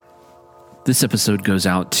This episode goes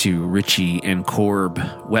out to Richie and Corb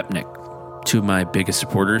Wepnick, two of my biggest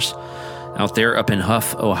supporters out there up in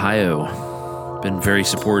Huff, Ohio. Been very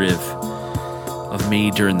supportive of me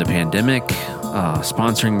during the pandemic,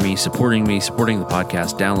 sponsoring me, supporting the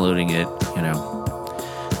podcast, downloading it,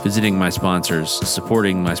 visiting my sponsors,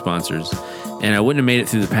 supporting my sponsors. And I wouldn't have made it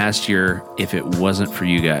through the past year if it wasn't for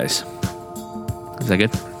you guys. Is that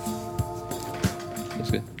good? That's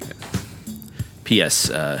good. Okay. P.S.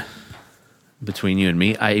 Between you and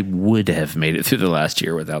me, I would have made it through the last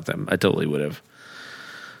year without them. I totally would have.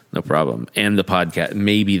 No problem. And the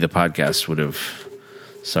podcast would have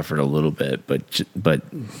suffered a little bit, but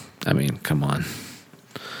I mean, come on.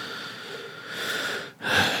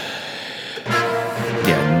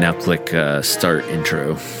 Yeah, now click start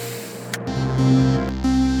intro.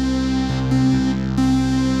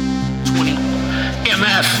 20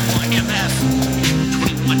 MF 21 MF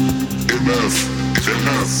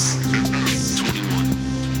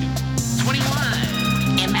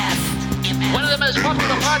one of the most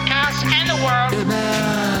popular podcasts in the world,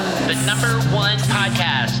 the number one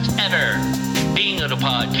podcast ever, being on a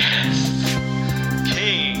podcast.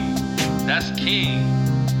 King, that's king.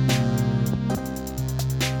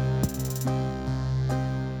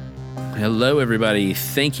 Hello, everybody.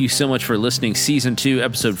 Thank you so much for listening. Season 2,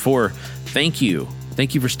 Episode 4. Thank you.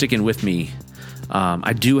 Thank you for sticking with me.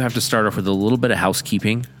 I do have to start off with a little bit of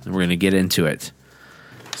housekeeping, and we're going to get into it.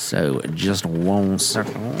 So, just 1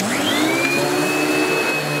 second.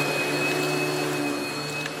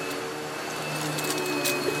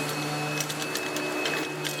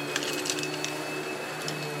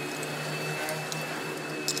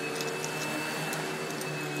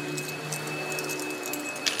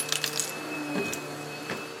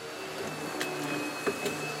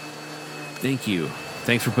 Thank you.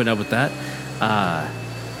 Thanks for putting up with that.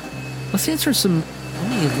 Let's answer some... Let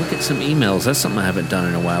me look at some emails. That's something I haven't done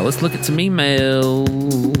in a while. Let's look at some emails.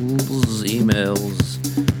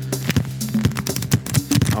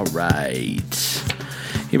 All right.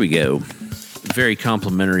 Here we go. Very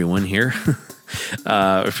complimentary one here.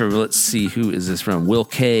 Let's see, who is this from? Will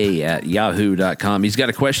K at yahoo.com. He's got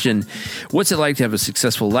a question. What's it like to have a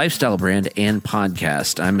successful lifestyle brand and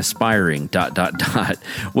podcast? I'm aspiring, ...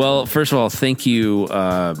 Well, first of all, thank you.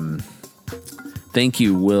 Thank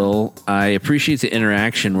you, Will. I appreciate the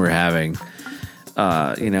interaction we're having.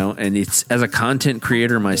 And it's, as a content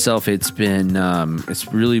creator myself, it's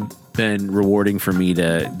really been rewarding for me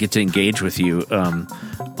to get to engage with you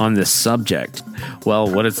on this subject.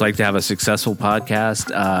 Well, what it's like to have a successful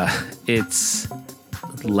podcast, it's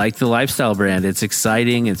like the lifestyle brand. It's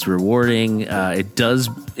exciting, it's rewarding. It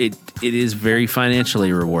is very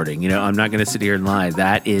financially rewarding. I'm not going to sit here and lie.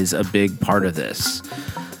 That is a big part of this.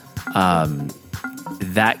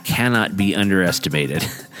 That cannot be underestimated.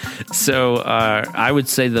 So I would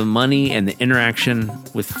say the money and the interaction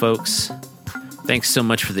with folks. Thanks so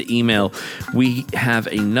much for the email. We have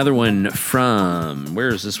another one from, where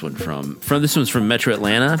is this one from? This one's from Metro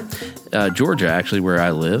Atlanta, Georgia, actually, where I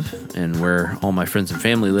live and where all my friends and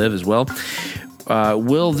family live as well.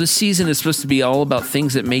 Will, this season is supposed to be all about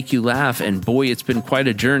things that make you laugh, and boy, it's been quite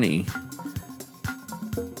a journey.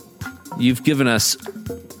 You've given us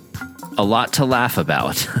a lot to laugh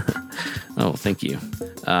about. Oh, thank you.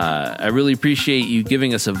 I really appreciate you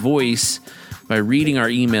giving us a voice by reading our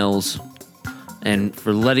emails and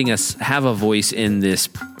for letting us have a voice in this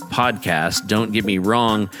podcast. Don't get me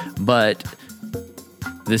wrong, but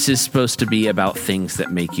this is supposed to be about things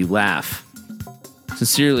that make you laugh.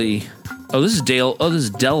 Sincerely. Oh, this is Dale. Oh, this is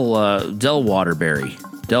Del Waterbury.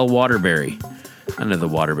 Del Waterbury. I know the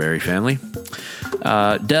Waterbury family.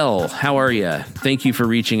 Del, how are you? Thank you for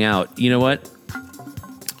reaching out. You know what?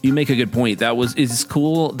 You make a good point. It's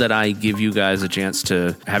cool that I give you guys a chance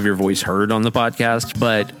to have your voice heard on the podcast.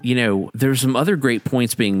 But, there's some other great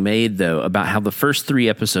points being made, though, about how the first 3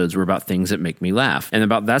 episodes were about things that make me laugh. And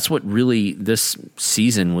that's what really this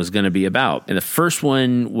season was going to be about. And the first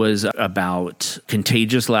one was about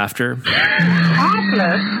contagious laughter.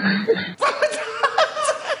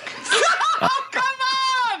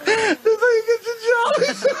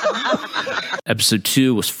 Episode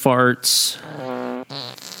 2 was farts.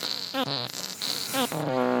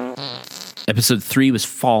 Episode 3 was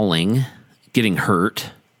falling, getting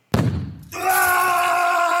hurt.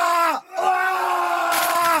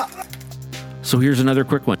 So here's another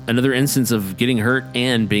quick one. Another instance of getting hurt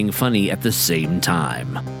and being funny at the same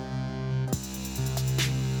time.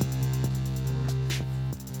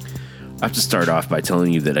 I have to start off by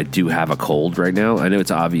telling you that I do have a cold right now. I know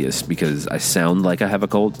it's obvious because I sound like I have a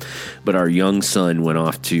cold, but our young son went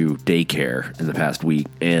off to daycare in the past week,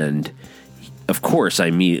 and of course, I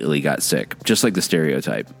immediately got sick, just like the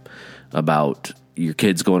stereotype about your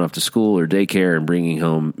kids going off to school or daycare and bringing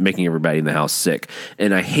home, making everybody in the house sick.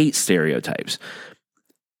 And I hate stereotypes,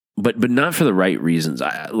 but not for the right reasons.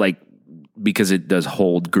 Because it does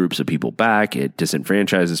hold groups of people back. It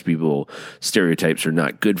disenfranchises people. Stereotypes are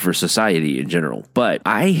not good for society in general. But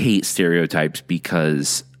I hate stereotypes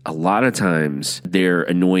because a lot of times they're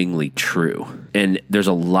annoyingly true. And there's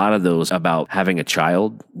a lot of those about having a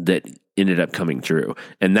child that ended up coming true.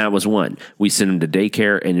 And that was one. We sent him to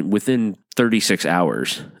daycare, and within 36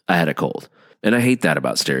 hours, I had a cold. And I hate that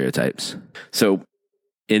about stereotypes. So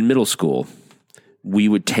in middle school, we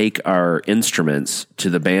would take our instruments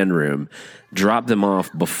to the band room, drop them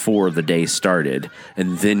off before the day started,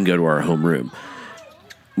 and then go to our homeroom.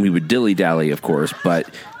 We would dilly-dally, of course, but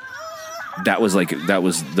that was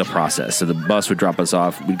the process. So the bus would drop us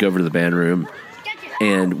off, we'd go over to the band room,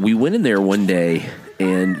 and we went in there one day,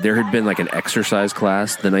 and there had been like an exercise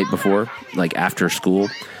class the night before, like after school,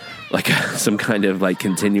 like some kind of like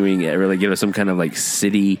continuing, or like, some kind of like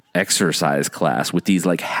city exercise class with these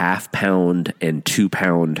like 1/2 pound and 2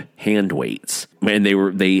 pound hand weights. And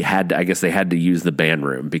they had to use the band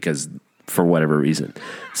room because for whatever reason.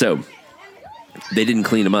 So they didn't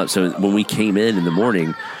clean them up. So when we came in the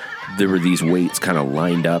morning, there were these weights kind of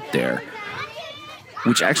lined up there,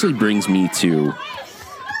 which actually brings me to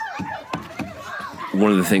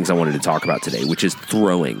one of the things I wanted to talk about today, which is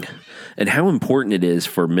throwing. And how important it is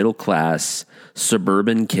for middle-class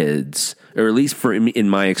suburban kids, or at least in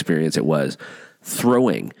my experience, it was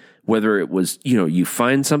throwing. Whether it was, you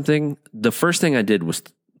find something, the first thing I did was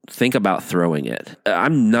think about throwing it.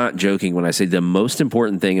 I'm not joking when I say the most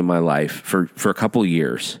important thing in my life for a couple of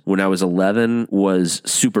years when I was 11 was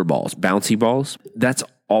super balls, bouncy balls. That's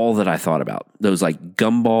all that I thought about. Those like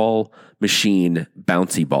gumball machine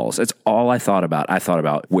bouncy balls. That's all I thought about. I thought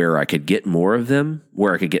about where I could get more of them,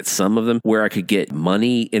 where I could get some of them, where I could get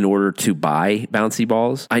money in order to buy bouncy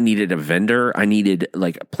balls. I needed a vendor. I needed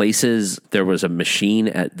like places. There was a machine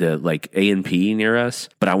at the like A&P near us,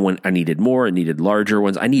 but I needed more. I needed larger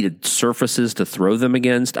ones. I needed surfaces to throw them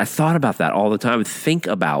against. I thought about that all the time. Think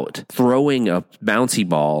about throwing a bouncy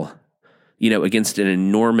ball, against an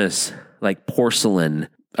enormous like porcelain,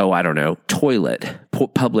 toilet,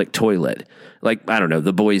 public toilet. Like,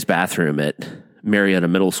 the boys' bathroom at Marietta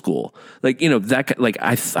Middle School. Like,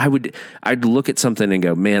 I'd look at something and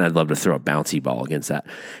go, man, I'd love to throw a bouncy ball against that.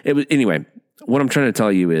 Anyway, what I'm trying to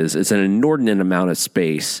tell you is it's an inordinate amount of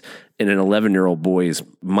space in an 11-year-old boy's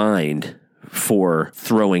mind for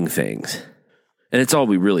throwing things. And it's all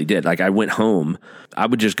we really did. Like, I went home. I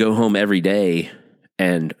would just go home every day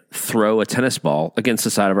and throw a tennis ball against the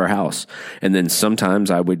side of our house. And then sometimes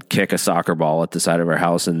I would kick a soccer ball at the side of our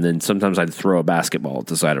house. And then sometimes I'd throw a basketball at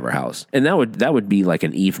the side of our house. And that would be like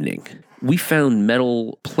an evening. We found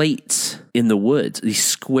metal plates in the woods, these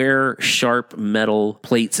square, sharp metal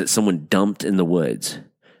plates that someone dumped in the woods.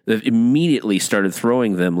 They immediately started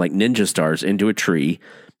throwing them like ninja stars into a tree,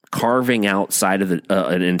 carving out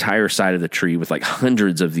an entire side of the tree with like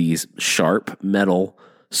hundreds of these sharp metal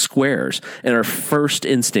squares. And our first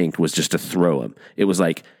instinct was just to throw them. It was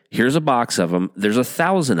like, here's a box of them. There's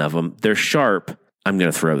 1,000 of them. They're sharp. I'm going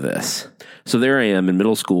to throw this. So there I am in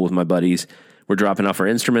middle school with my buddies. We're dropping off our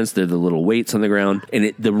instruments. They're the little weights on the ground.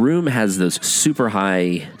 And the room has those super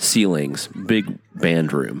high ceilings, big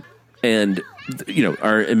band room. And,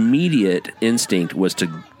 our immediate instinct was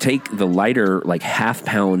to take the lighter, like 1/2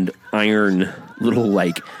 pound iron little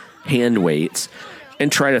like hand weights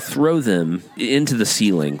and try to throw them into the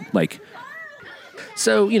ceiling.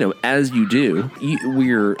 So, as you do,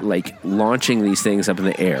 we're like launching these things up in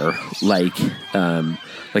the air. Like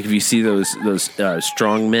if you see those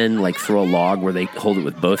strong men like throw a log where they hold it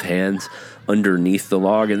with both hands underneath the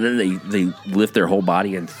log, and then they lift their whole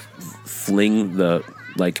body and fling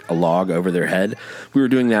a log over their head. We were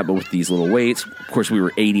doing that, but with these little weights. Of course, we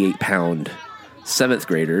were 88-pound 7th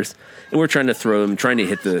graders, and we're trying to throw them, trying to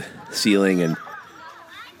hit the ceiling. And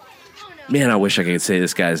man, I wish I could say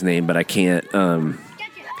this guy's name, but I can't.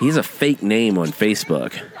 He has a fake name on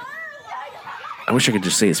Facebook. I wish I could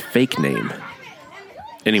just say his fake name.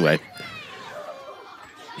 Anyway,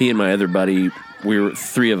 he and my other buddy,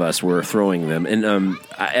 three of us were throwing them. And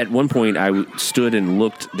at one point, I stood and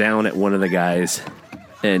looked down at one of the guys,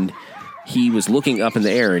 and he was looking up in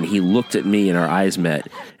the air, and he looked at me, and our eyes met,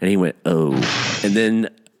 and he went, "Oh." And then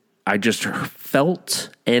I just felt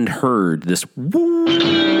and heard this whoo.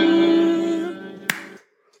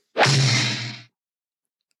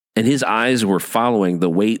 And his eyes were following the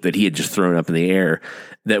weight that he had just thrown up in the air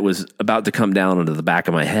that was about to come down onto the back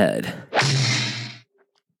of my head.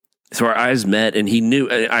 So So our eyes met, and he knew.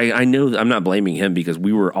 I know I'm not blaming him because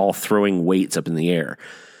we were all throwing weights up in the air,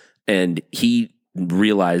 and he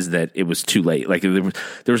realized that it was too late. Like there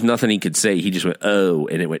was nothing he could say. He just went, "Oh,"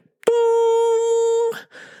 and it went, boom,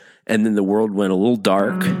 and then the world went a little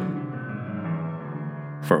dark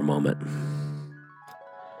for a moment.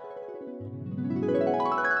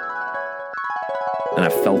 And I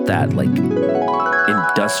felt that like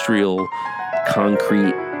industrial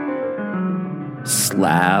concrete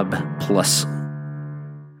slab plus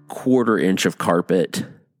 1/4 inch of carpet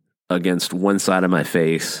against one side of my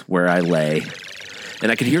face where I lay.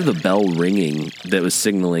 And I could hear the bell ringing that was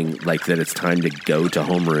signaling like that it's time to go to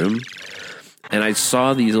homeroom. And I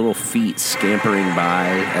saw these little feet scampering by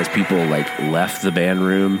as people like left the band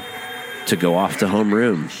room to go off to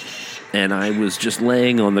homeroom. And I was just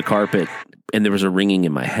laying on the carpet, and there was a ringing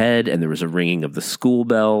in my head, and there was a ringing of the school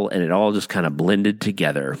bell, and it all just kind of blended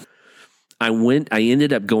together. I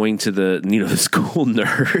ended up going to the school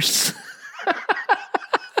nurse.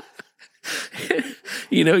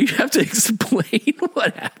 You have to explain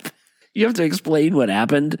what happened. You have to explain what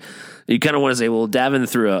happened. You kind of want to say, well, Davin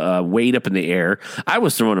threw a weight up in the air. I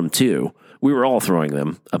was throwing them too. We were all throwing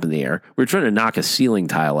them up in the air. We were trying to knock a ceiling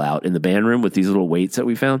tile out in the band room with these little weights that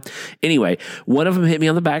we found. Anyway, one of them hit me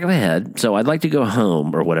on the back of the head. So I'd like to go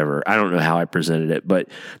home or whatever. I don't know how I presented it, but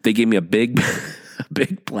they gave me a big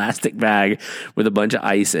plastic bag with a bunch of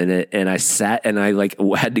ice in it. And I sat and I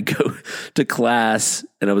had to go to class,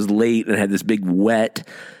 and I was late, and I had this big wet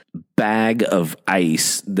bag of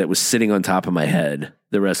ice that was sitting on top of my head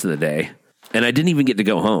the rest of the day. And I didn't even get to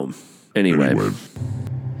go home. Anyway.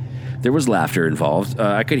 There was laughter involved.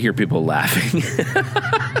 I could hear people laughing.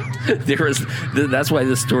 That's why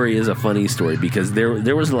this story is a funny story, because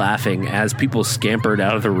there was laughing as people scampered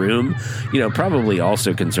out of the room. Probably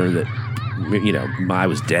also concerned that I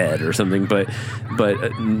was dead or something, but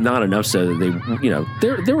not enough so that they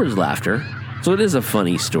there was laughter. So it is a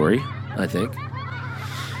funny story, I think.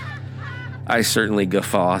 I certainly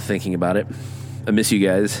guffaw thinking about it. I miss you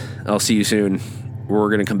guys. I'll see you soon. We're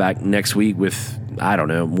going to come back next week with, I don't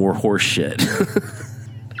know, more horse shit.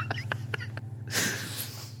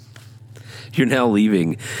 You're now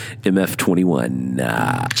leaving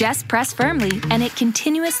MF21. Just press firmly, and it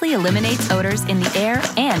continuously eliminates odors in the air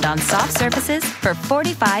and on soft surfaces for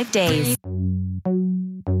 45 days.